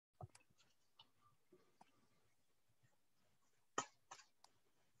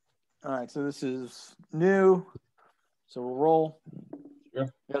All right, so this is new. So we'll roll. Sure.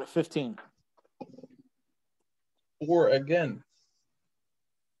 We got a 15. 4 again.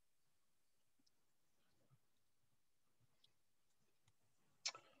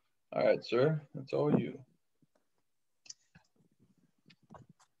 All right, sir. That's all you.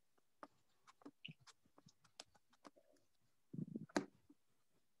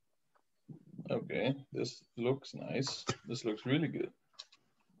 Okay, this looks nice. This looks really good.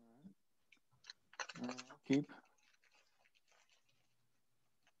 Keep.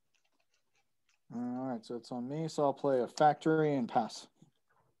 All right, so it's on me. So I'll play a factory and pass.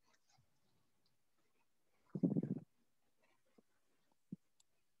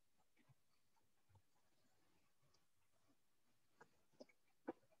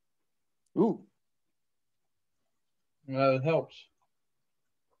 Ooh. That helps.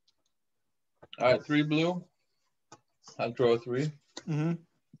 All right, 3 blue. I'll draw 3. Mm-hmm.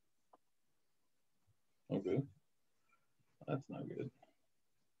 Okay. That's not good.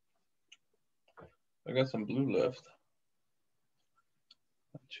 I got some blue left.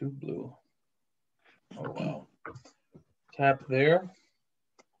 2 blue. Oh, wow. Tap there.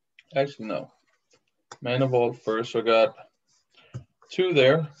 Actually, no. Mana Vault first. So I got 2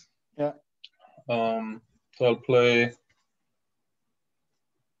 there. Yeah. So I'll play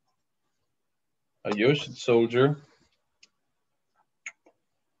a Yoshid Soldier.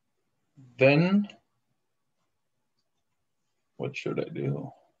 Then, what should I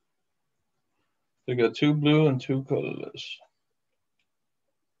do? I got 2 blue and 2 colorless.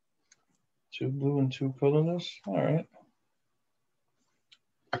 2 blue and 2 colorless. All right.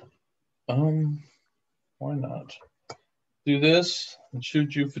 Why not? Do this and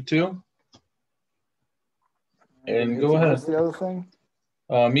shoot you for 2. And go ahead. What's the other thing?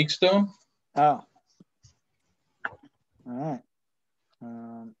 Meekstone. Oh. All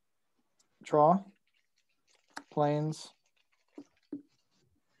right. Draw. Plains.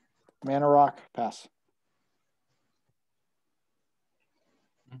 Mana Rock. Pass.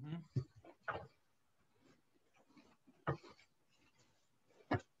 Mm-hmm.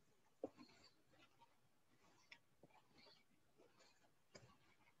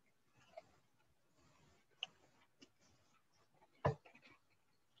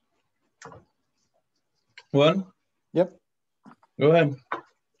 One? Yep. Go ahead.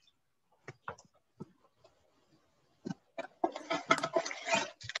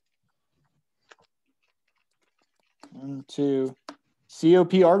 Into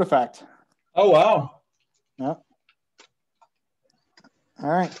COP Artifact. Oh, wow. Yep. All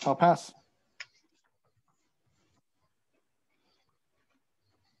right, I'll pass.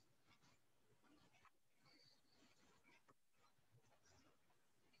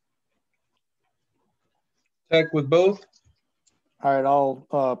 Attack with both. All right,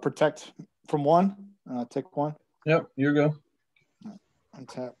 I'll protect from 1. Take 1. Yep, you go.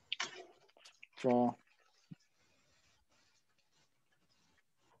 Untap. Draw.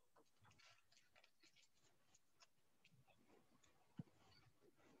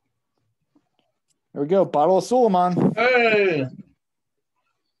 There we go. Bottle of Suleiman. Hey!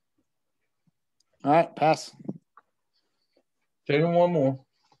 All right, pass. Taking 1 more.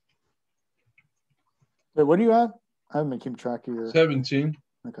 Wait, what do you have? I haven't been keeping track of your. 17.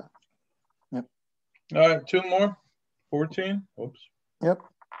 Okay. Yep. All right, 2 more. 14. Oops. Yep.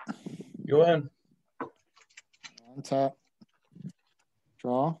 Go ahead. Untap.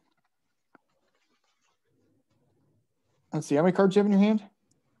 Draw. Let's see. How many cards do you have in your hand?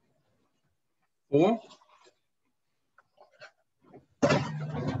 4.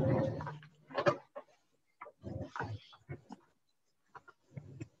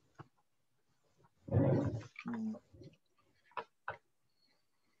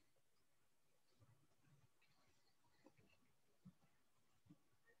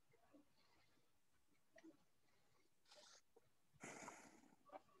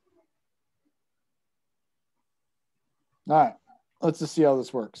 All right. Let's just see how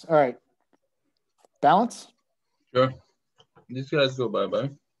this works. All right. Balance? Sure. These guys go bye-bye.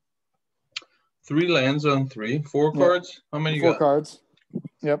 3 lands on 3. 4 cards? How many you got? 4 cards.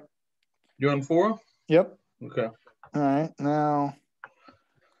 Yep. You on 4? Yep. Okay. All right. Now,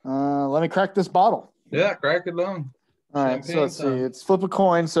 let me crack this bottle. Yeah, crack it on. All right. So let's see. It's flip a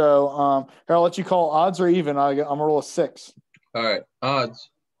coin. So here, I'll let you call odds or even. I'm going to roll a 6. All right. Odds.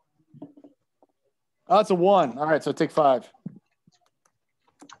 Oh, it's a 1. All right. So take 5.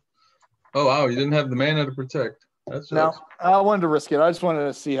 Oh, wow. You didn't have the mana to protect. That's No, I wanted to risk it. I just wanted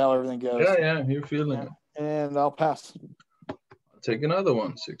to see how everything goes. Yeah. You're feeling it. And I'll pass. I'll take another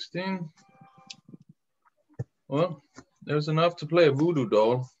one. 16. Well, there's enough to play a Voodoo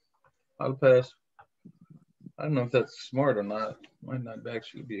doll. I'll pass. I don't know if that's smart or not. Might not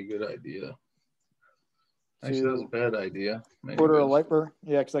actually be a good idea. Actually, that was a bad idea. Order a Lightburr?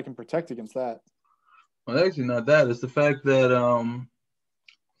 Yeah, because I can protect against that. Well, actually, not that. It's the fact that I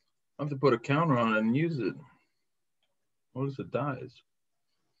have to put a counter on it and use it. What if it dies?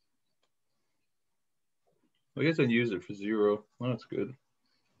 I guess I can use it for 0. Well, that's good.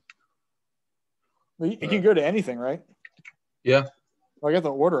 Well, you can go to anything, right? Yeah. Well, I got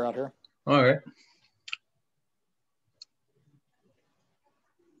the order out here. All right.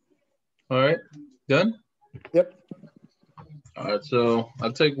 All right. Done? Yep. All right, so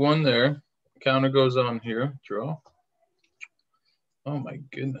I'll take 1 there. Counter goes on here. Draw. Oh, my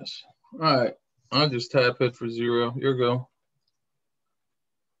goodness. All right. I'll just tap it for 0. Here we go.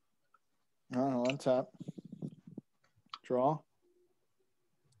 I'll untap. Draw.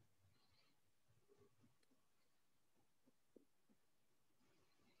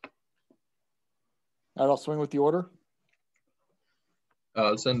 All right, I'll swing with the order.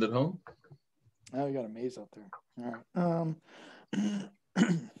 I'll send it home. Oh, you got a maze up there. All right.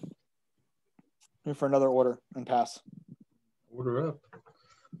 Go for another order and pass. Order up.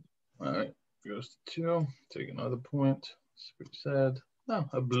 All right. Goes to 2. Take another point. Super sad. Oh,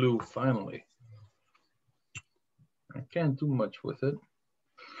 a blue, finally. I can't do much with it.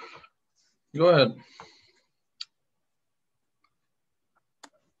 Go ahead.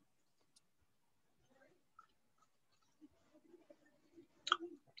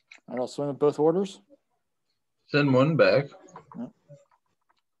 All right, I'll swing with both orders. Send 1 back. Yep.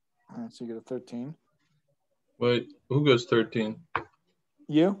 All right, so you get a 13. Wait, who goes 13?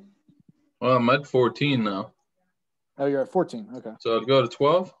 You? Well, I'm at 14 now. Oh, you're at 14. Okay. So I'd go to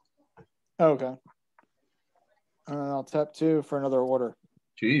 12? Oh, okay. I'll tap 2 for another order.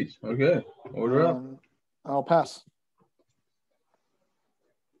 Jeez. Okay. Order up. I'll pass.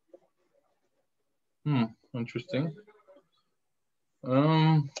 Interesting.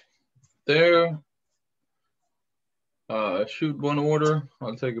 There. Shoot 1 order.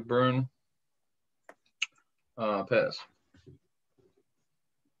 I'll take a burn. Pass.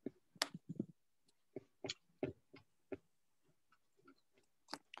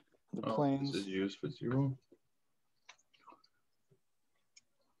 The planes. This is used for 0.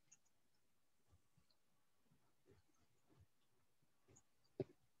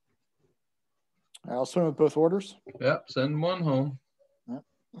 All right, I'll swing with both orders. Yep. Send 1 home. Yep.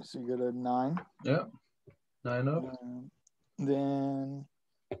 So you get a 9. Yep. 9 up. Then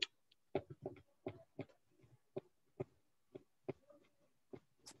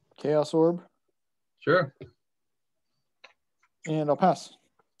Chaos Orb. Sure. And I'll pass.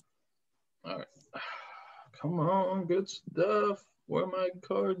 All right. Come on, good stuff. Where are my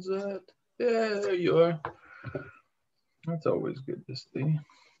cards at? Yeah, there you are. That's always good to see.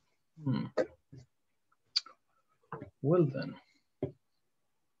 Well then.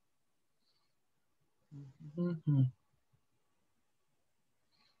 I'm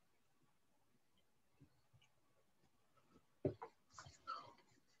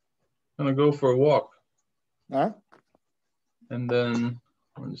gonna go for a walk. All right. And then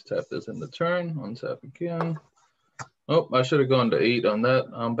I'll just tap this in the turn, untap again. Oh, I should have gone to 8 on that.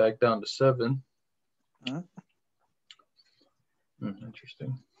 I'm back down to 7. All right.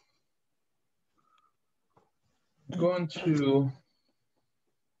 Interesting. I'm going to,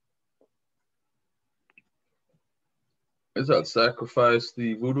 is that sacrifice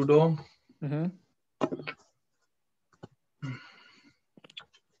the Voodoo doll? Mm-hmm.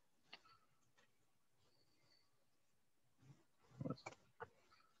 Let's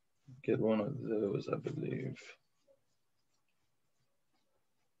get 1 of those, I believe.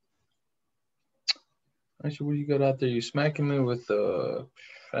 Actually, what you got out there? You smacking me with,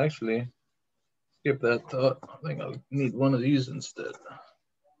 actually, skip that thought. I think I'll need 1 of these instead.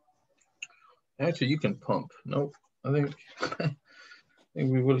 Actually, you can pump. Nope. I think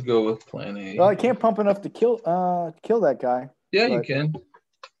we will go with plan A. Well, I can't pump enough to kill that guy. Yeah, you can.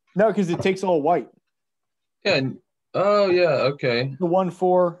 No, because it takes all white. Yeah. Oh, yeah. Okay. The 1/4.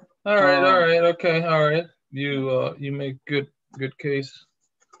 All right. All right. Okay. All right. You make good case,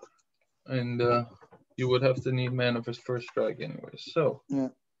 and you would have to need mana for first strike anyway. So yeah.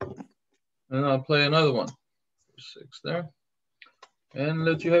 And I'll play another one. 6 there, and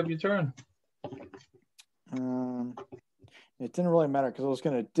let you have your turn. It didn't really matter because I was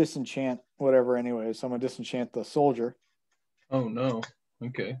going to disenchant whatever anyway. So I'm going to disenchant the soldier. Oh, no.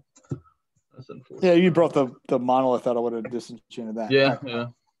 Okay. That's unfortunate. Yeah, you brought the monolith out. I would have disenchanted that. Yeah, right. yeah.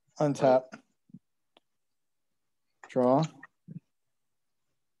 Untap. Draw. All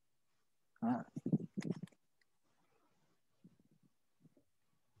right.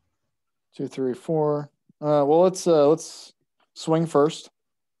 2, 3, 4. Well, let's swing first.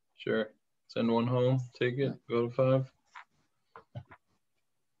 Sure. Send one home. Take it. Go to 5.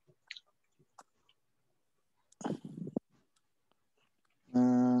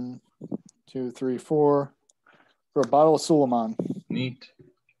 And 2, 3, 4. For a bottle of Suleiman. Neat.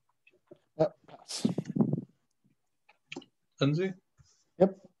 Yep. Pass. Lindsay?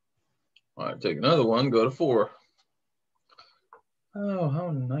 Yep. All right, take another one. Go to 4. Oh,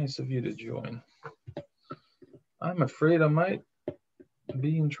 how nice of you to join. I'm afraid I might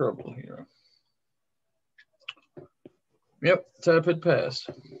be in trouble here. Yep, tap it, pass.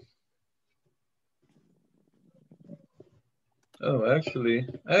 Oh, actually,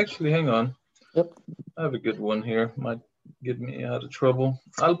 hang on. Yep. I have a good one here. Might get me out of trouble.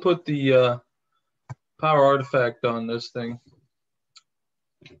 I'll put the power artifact on this thing.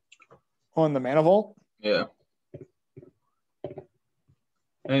 On the mana vault? Yeah.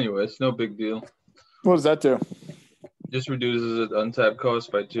 Anyway, it's no big deal. What does that do? Just reduces it untap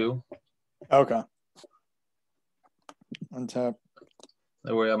cost by 2. Okay. Untap.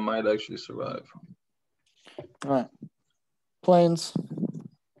 That way I might actually survive. All right. Plains.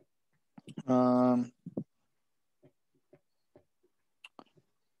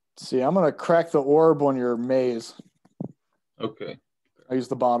 See, I'm going to crack the orb on your maze. Okay. I use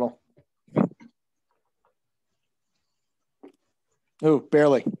the bottle. Oh,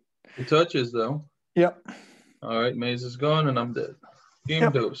 barely. It touches, though. Yep. All right, maze is gone, and I'm dead.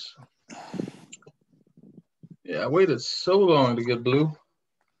 Game dose. Yeah, I waited so long to get blue.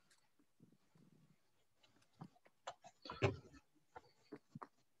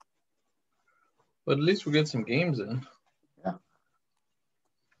 But at least we get some games in. Yeah.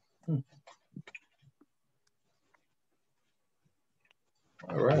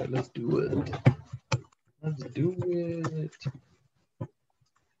 All right, let's do it. Let's do it.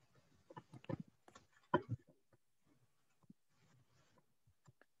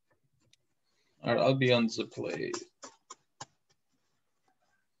 All right, I'll be on the play.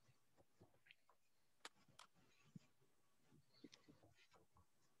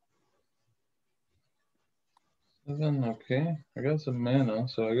 Then, okay, I got some mana,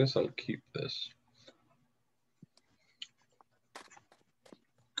 so I guess I'll keep this.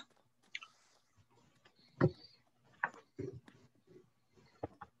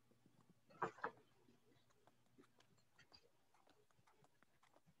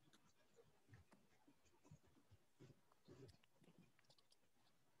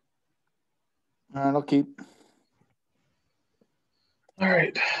 All right, I'll keep. All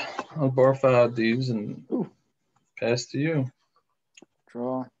right, I'll barf out these and pass to you.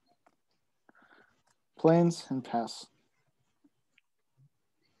 Draw. Plains and pass.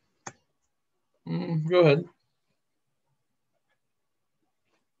 Go ahead.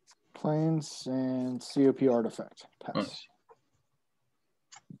 Plains and COP artifact. Pass. Nice.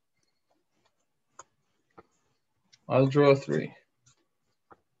 I'll draw 3.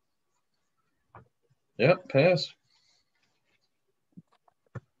 Yep, pass.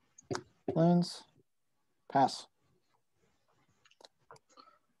 Plains. Pass.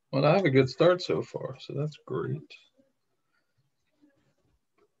 Well, I have a good start so far, so that's great.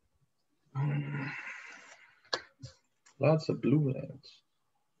 Lots of blue lands.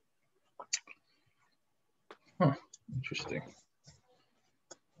 Huh, interesting.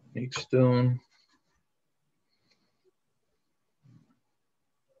 Make stone.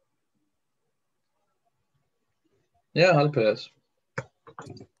 Yeah, I'll pass.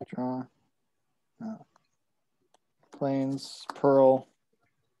 Draw. Plains, Pearl,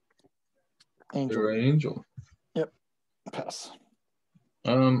 Angel. Their Angel. Yep. Pass.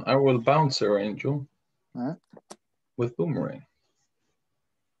 I will bounce their Angel. All right. With Boomerang.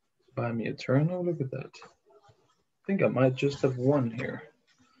 Buy me a turn. Oh, look at that. I think I might just have one here.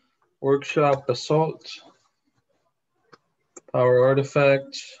 Workshop Assault. Power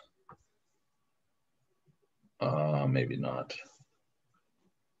Artifact. Maybe not.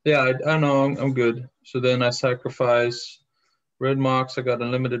 Yeah, I know, I'm good. So then I sacrifice Red Mox. I got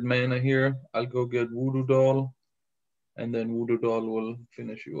unlimited mana here. I'll go get Voodoo Doll, and then Voodoo Doll will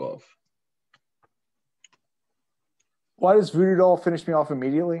finish you off. Why does Voodoo Doll finish me off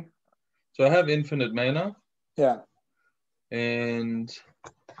immediately? So I have infinite mana. Yeah. And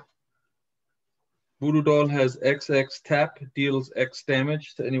Voodoo Doll has XX tap, deals X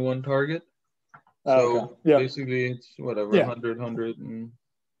damage to any one target. So basically it's whatever, 100, 100, and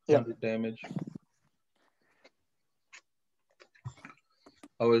 100 damage.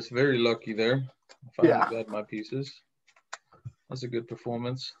 I was very lucky there. I finally got my pieces. That's a good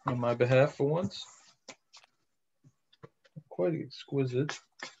performance on my behalf for once. Quite exquisite.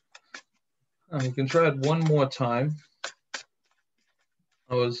 We can try it one more time.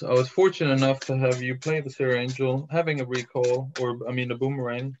 I was fortunate enough to have you play the Sarah Angel, having a recall, or I mean a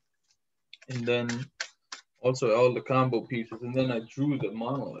boomerang, and then also all the combo pieces, and then I drew the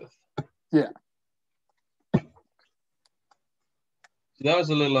monolith. Yeah. So that was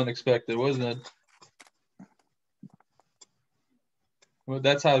a little unexpected, wasn't it? Well,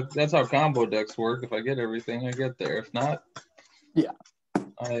 that's how combo decks work. If I get everything, I get there. If not, yeah,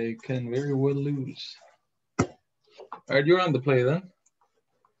 I can very well lose. All right, you're on the play then.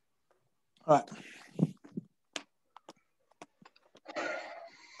 All right.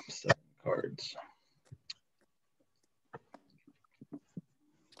 7 cards.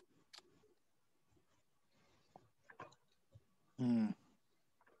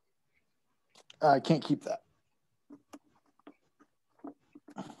 I can't keep that.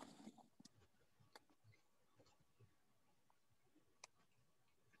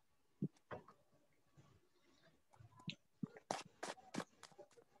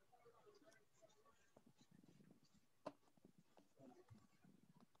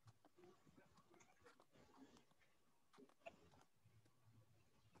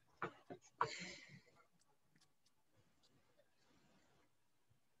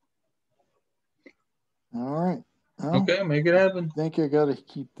 All right. Well, Okay, make it happen. I think I got to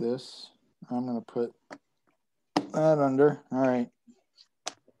keep this. I'm going to put that under. All right.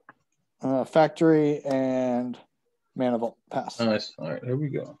 Factory and Mana Vault. Pass. Nice. All right, here we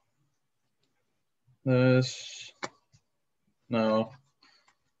go. This. No.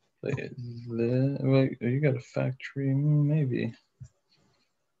 Wait, you got a factory? Maybe.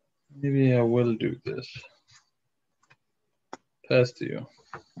 Maybe I will do this. Pass to you.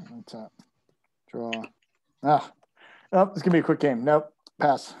 Tap. Draw. Oh, it's gonna be a quick game. Nope.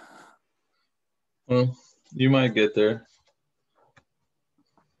 Pass. Well, you might get there.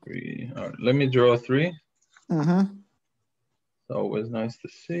 3. All right, let me draw 3. Mm-hmm. It's always nice to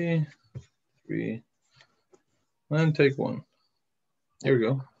see. 3. And take 1. Here we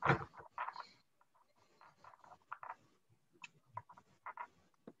go.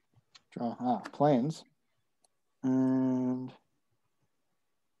 Draw. Planes. And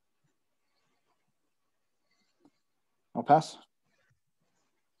I'll pass.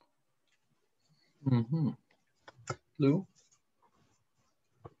 Mm-hmm. Blue.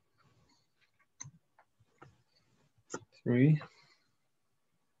 3.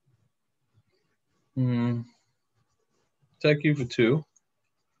 Attack you for 2.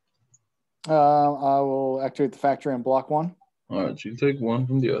 I will activate the factory and block 1. All right, you take 1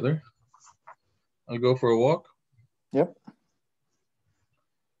 from the other. I'll go for a walk. Yep.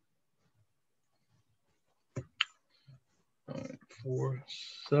 All right, 4,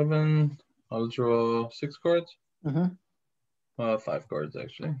 7. I'll draw 6 cards. Mm-hmm. 5 cards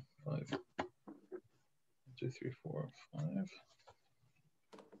actually. 5. 2, 3, 4, 5.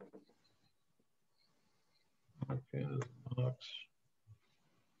 Okay, there's a box.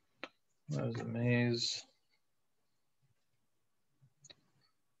 There's a maze.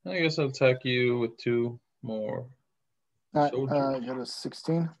 I guess I'll attack you with 2 more. All right, got a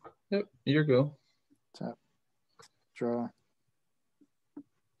 16. Yep, here you go. Tap. Draw.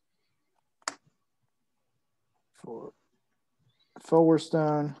 4. Forward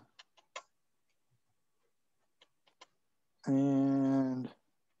stone. And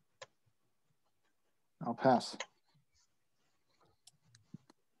I'll pass.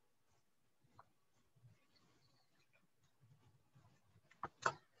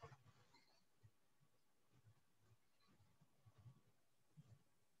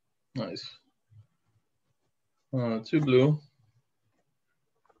 Nice. 2 blue.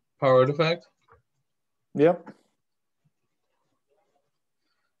 Power artifact. Yep.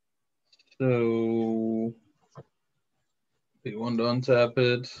 So you want to untap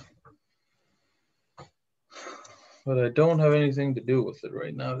it. But I don't have anything to do with it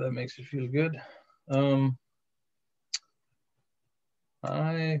right now. That makes you feel good.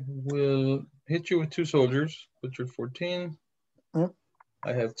 I will hit you with 2 soldiers, put you at 14. Yep.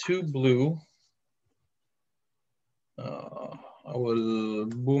 I have 2 blue. I will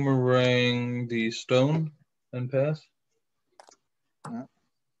boomerang the stone and pass. Yep.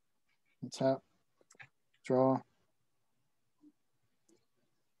 Tap. Draw.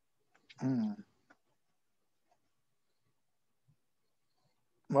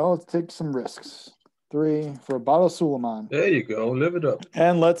 Well, let's take some risks. 3 for a bottle of Suleiman. There you go. Live it up.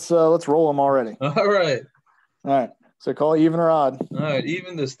 And let's roll them already. All right. All right. So call it even or odd. All right.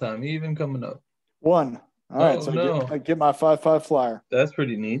 Even this time. Even coming up. 1. All right. So no. I get my 5/5 flyer. That's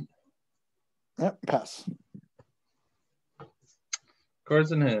pretty neat. Yep. Pass.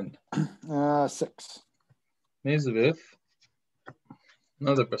 Cards in hand. 6. Mazavith.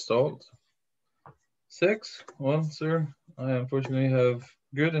 Another Basalt. 6. Well, sir, I unfortunately have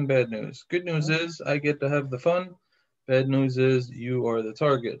good and bad news. Good news is I get to have the fun. Bad news is you are the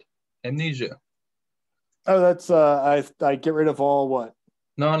target. Amnesia. Oh, that's I get rid of all what?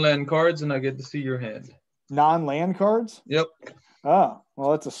 Non-land cards, and I get to see your hand. Non-land cards? Yep. Oh,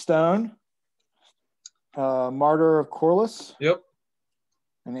 well, that's a stone. Martyr of Corliss. Yep.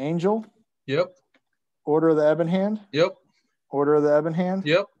 An angel. Yep. Order of the Ebon Hand. Yep. Order of the Ebon Hand.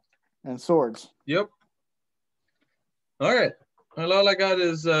 Yep. And swords. Yep. All right. Well, all I got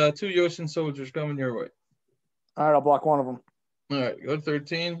is 2 Yoshin soldiers coming your way. All right, I'll block one of them. All right, go to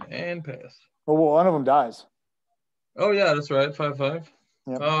 13 and pass. Oh, well, one of them dies. Oh, yeah, that's right. 5/5.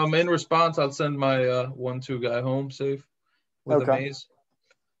 Yep. In response, I'll send my 1/2 guy home safe with a maze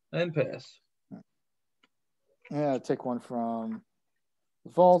and pass. Yeah, take one from the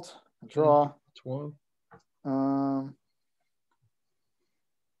vault. Draw. 12. All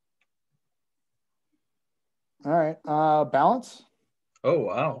right. Balance. Oh,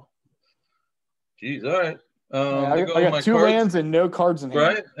 wow. Jeez, all right. I got 2 lands and no cards in hand.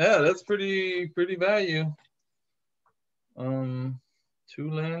 Right? Yeah, that's pretty value. 2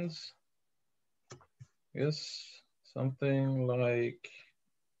 lands. I guess something like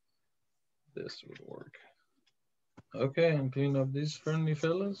this would work. Okay, I'm cleaning up these friendly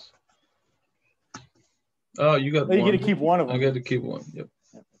fellas. Oh, you got one. You get to keep one of them. I got to keep one. Yep.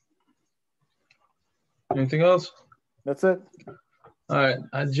 Anything else? That's it. All right.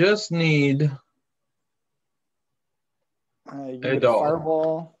 I just need a doll.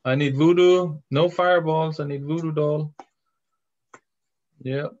 Fireball. I need Voodoo. No fireballs. I need Voodoo doll.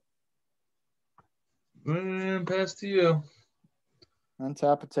 Yep. Pass to you.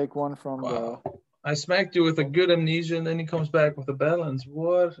 Untap and take one from the... I smacked you with a good amnesia, and then he comes back with a balance.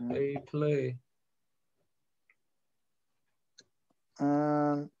 What a play.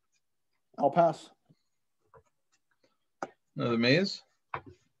 I'll pass. Another maze.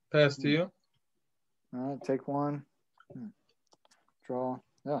 Pass to you. All right, take one. Draw.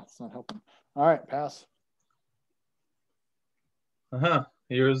 Yeah, it's not helping. All right, pass.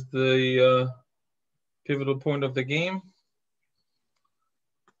 Here's the pivotal point of the game.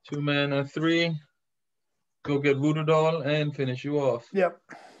 2 mana, 3. Go get Voodoo doll and finish you off. Yep.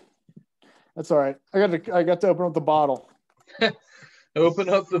 That's all right. I got to open up the bottle. Open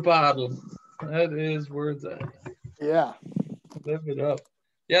up the bottle. That is where it's at. Yeah. Live it up.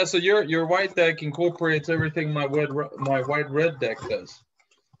 Yeah, so your white deck incorporates everything my white red deck does.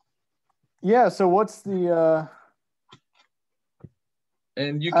 Yeah, so what's the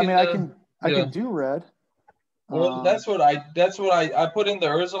and you can I can do red. Well, that's what I put in the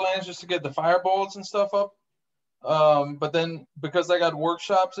Urza lands just to get the fireballs and stuff up. But then because I got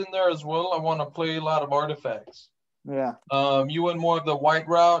workshops in there as well, I want to play a lot of artifacts. Yeah. You went more of the white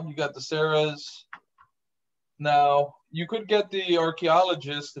route. You got the Sarahs. Now you could get the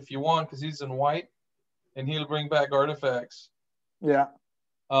archaeologist if you want, because he's in white, and he'll bring back artifacts. Yeah.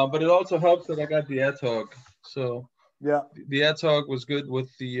 But it also helps that I got the Atog. So yeah, the Atog was good with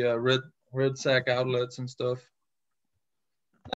the red sack outlets and stuff.